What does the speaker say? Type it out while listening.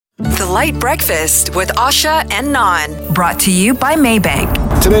The Light Breakfast with Asha and Nan. Brought to you by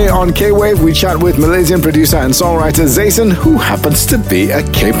Maybank. Today on K-Wave, we chat with Malaysian producer and songwriter Zayson, who happens to be a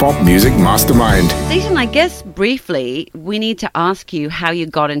K-pop music mastermind. Zayson, I guess briefly, we need to ask you how you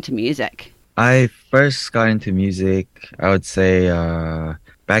got into music. I first got into music, I would say,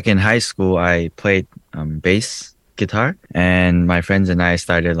 back in high school. I played bass guitar, and my friends and I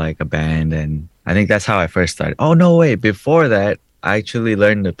started like a band, and I think that's how I first started. Oh, no, wait. Before that, I actually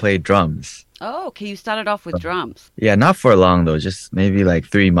learned to play drums. Oh, okay. You started off with drums. Yeah, not for long though, just maybe like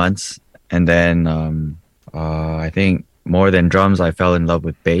 3 months. And then I think more than drums, I fell in love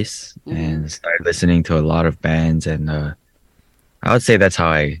with bass and started listening to a lot of bands. And I would say that's how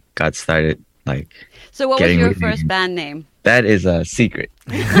I got started. So what was your first band name? That is a secret.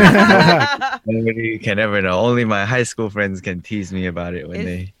 Nobody can ever know. Only my high school friends can tease me about it when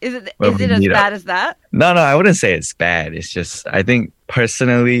they... Is it as bad as that? No, I wouldn't say it's bad. It's just, I think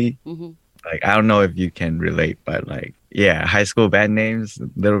personally, I don't know if you can relate, but high school band names, a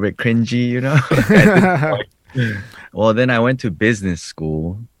little bit cringy, you know? Well, then I went to business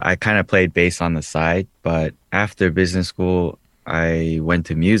school. I kind of played bass on the side, but after business school, I went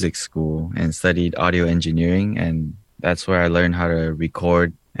to music school and studied audio engineering, and that's where I learned how to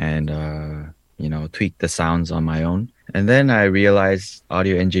record and, tweak the sounds on my own. And then I realized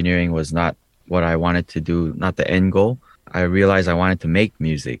audio engineering was not what I wanted to do, not the end goal. I realized I wanted to make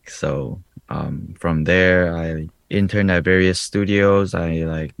music. So from there, I interned at various studios.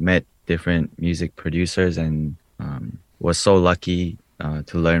 I met different music producers and was so lucky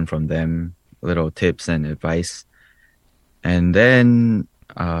to learn from them little tips and advice. And then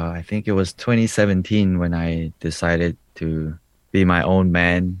I think it was 2017 when I decided to be my own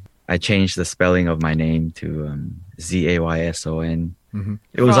man. I changed the spelling of my name to Zayson.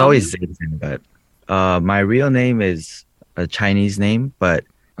 It was always Zayson, but my real name is a Chinese name. But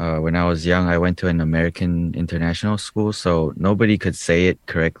when I was young, I went to an American international school, so nobody could say it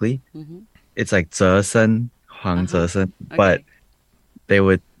correctly. It's like Zayson, Huang Zayson, but they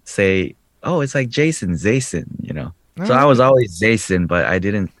would say, "Oh, it's like Zayson," you know. So I was always Zayson, but I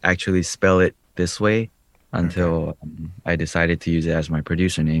didn't actually spell it this way until I decided to use it as my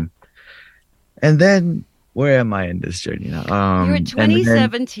producer name. And then, where am I in this journey now? You're at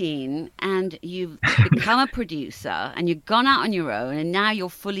 2017 and you've become a producer and you've gone out on your own and now you're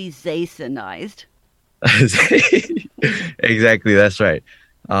fully Zaysonized. Exactly, that's right.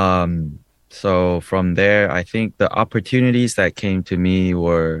 So from there, I think the opportunities that came to me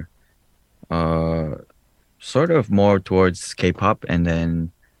were sort of more towards K-pop, and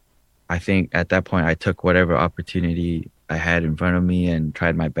then I think at that point I took whatever opportunity I had in front of me and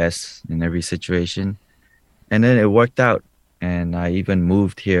tried my best in every situation, and then it worked out, and I even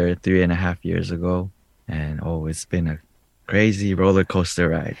moved here 3.5 years ago, and it's been a crazy roller coaster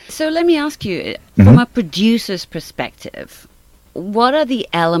ride. So let me ask you, from a producer's perspective, what are the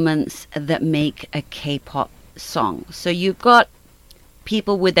elements that make a K-pop song? So you've got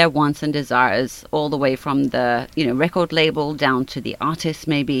people with their wants and desires all the way from the record label down to the artist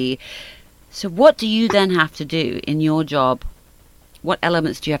maybe. So what do you then have to do in your job? What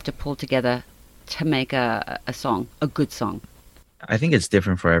elements do you have to pull together to make a song, a good song? I think it's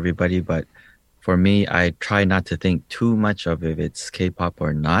different for everybody, but for me, I try not to think too much of if it's K-pop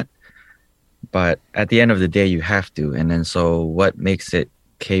or not. But at the end of the day, you have to. And then so what makes it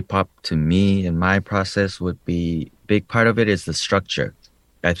K-pop to me in my process would be, big part of it is the structure.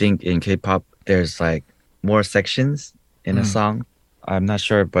 I think in K-pop, there's more sections in a song. I'm not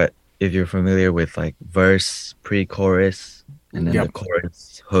sure, but if you're familiar with verse, pre-chorus, and then the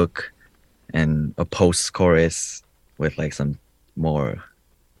chorus, hook, and a post-chorus with some more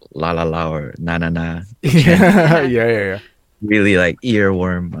la la la or na na na. Yeah. Really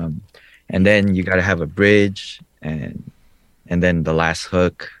earworm. And then you gotta have a bridge and then the last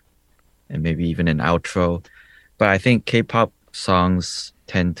hook and maybe even an outro. But I think K-pop songs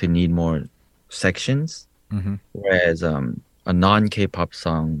tend to need more sections, whereas a non-K-pop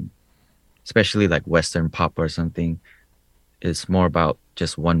song, especially Western pop or something, is more about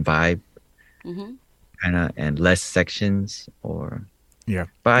just one vibe, and less sections. But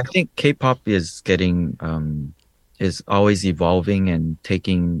I think K-pop is getting is always evolving and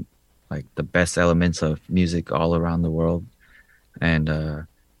taking the best elements of music all around the world, and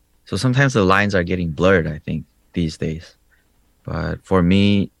so sometimes the lines are getting blurred, I think, these days. But for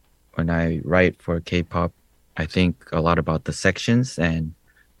me, when I write for K-pop, I think a lot about the sections, and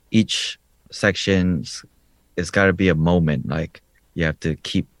each section's it's got to be a moment. You have to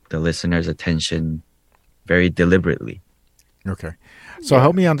keep the listener's attention very deliberately. Okay. So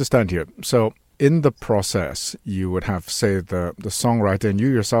help me understand here. So in the process, you would have, say, the songwriter, and you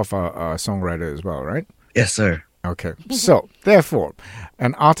yourself are a songwriter as well, right? Yes, sir. Okay. So, therefore,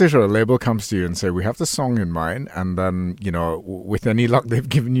 an artist or a label comes to you and say, we have the song in mind, and then, with any luck, they've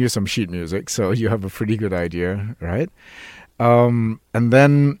given you some sheet music, so you have a pretty good idea, right? And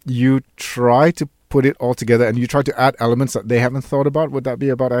then you try to put it all together, and you try to add elements that they haven't thought about. Would that be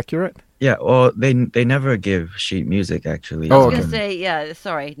about accurate? Yeah, well, they never give sheet music, actually. I was okay. going to say, yeah,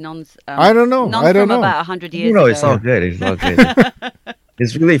 sorry, non's... I don't know. Non's I don't from know. about 100 years No, ago. it's all good. It's all good.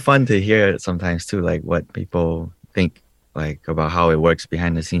 It's really fun to hear sometimes, too, like what people think, like about how it works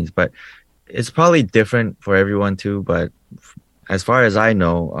behind the scenes. But it's probably different for everyone, too. But as far as I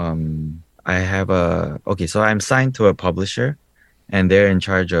know, I have so I'm signed to a publisher, and they're in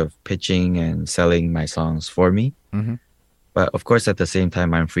charge of pitching and selling my songs for me. Mm-hmm. But of course, at the same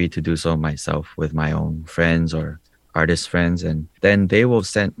time, I'm free to do so myself with my own friends or artist friends. And then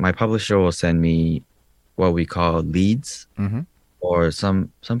my publisher will send me what we call leads, Mm-hmm. or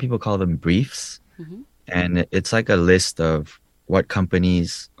some people call them briefs. Mhm. And it's like a list of what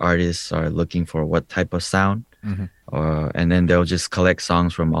companies, artists are looking for, what type of sound. Mm-hmm. And then they'll just collect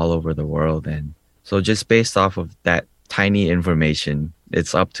songs from all over the world. And so just based off of that tiny information,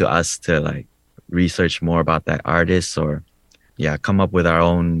 it's up to us to like research more about that artist, or come up with our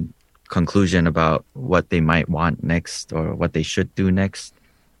own conclusion about what they might want next or what they should do next.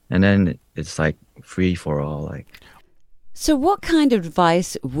 And then it's like free for all. Like, So what kind of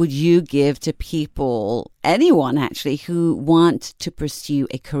advice would you give to people, anyone actually, who want to pursue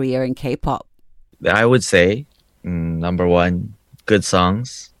a career in K-pop? I would say, number one, good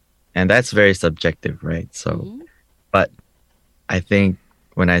songs. And that's very subjective, right? So, but I think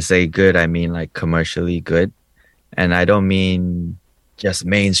when I say good, I mean like commercially good. And I don't mean just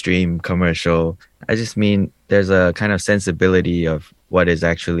mainstream commercial. I just mean there's a kind of sensibility of what is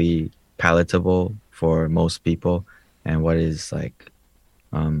actually palatable for most people and what is like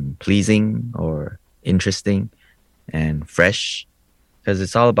pleasing or interesting and fresh, because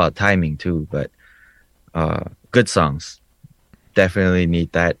it's all about timing too. But good songs definitely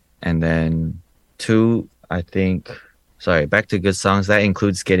need that. And then two, I think, back to good songs, that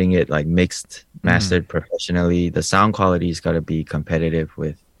includes getting it like mixed, mastered professionally. The sound quality's got to be competitive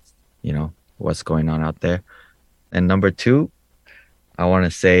with, what's going on out there. And number two, I want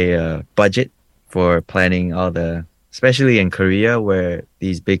to say budget for planning especially in Korea, where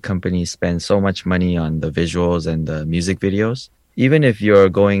these big companies spend so much money on the visuals and the music videos. Even if you're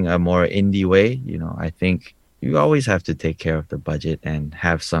going a more indie way, I think you always have to take care of the budget and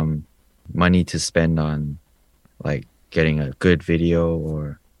have some money to spend on like getting a good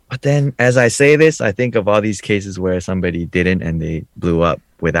video. But then as I say this, I think of all these cases where somebody didn't and they blew up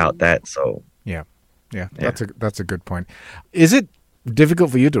without that. So yeah, that's a good point. Is it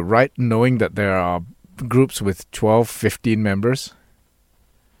difficult for you to write knowing that there are groups with 12, 15 members?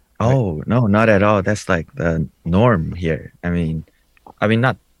 Oh, no, not at all. That's like the norm here. I mean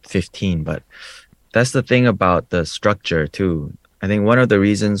not 15, but that's the thing about the structure too. I think one of the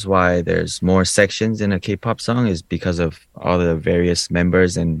reasons why there's more sections in a K-pop song is because of all the various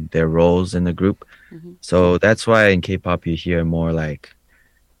members and their roles in the group. Mm-hmm. So that's why in K-pop you hear more like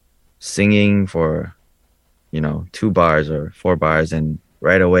singing for, 2 bars or 4 bars, and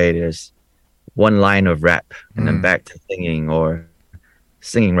right away there's one line of rap and then back to singing or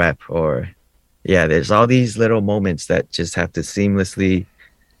singing rap, or there's all these little moments that just have to seamlessly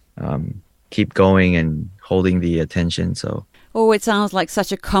keep going and holding the attention. So it sounds like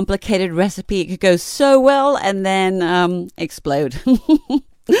such a complicated recipe. It could go so well and then explode.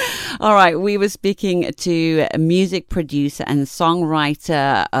 All right, we were speaking to a music producer and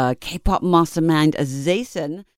songwriter, K-pop mastermind Zayson.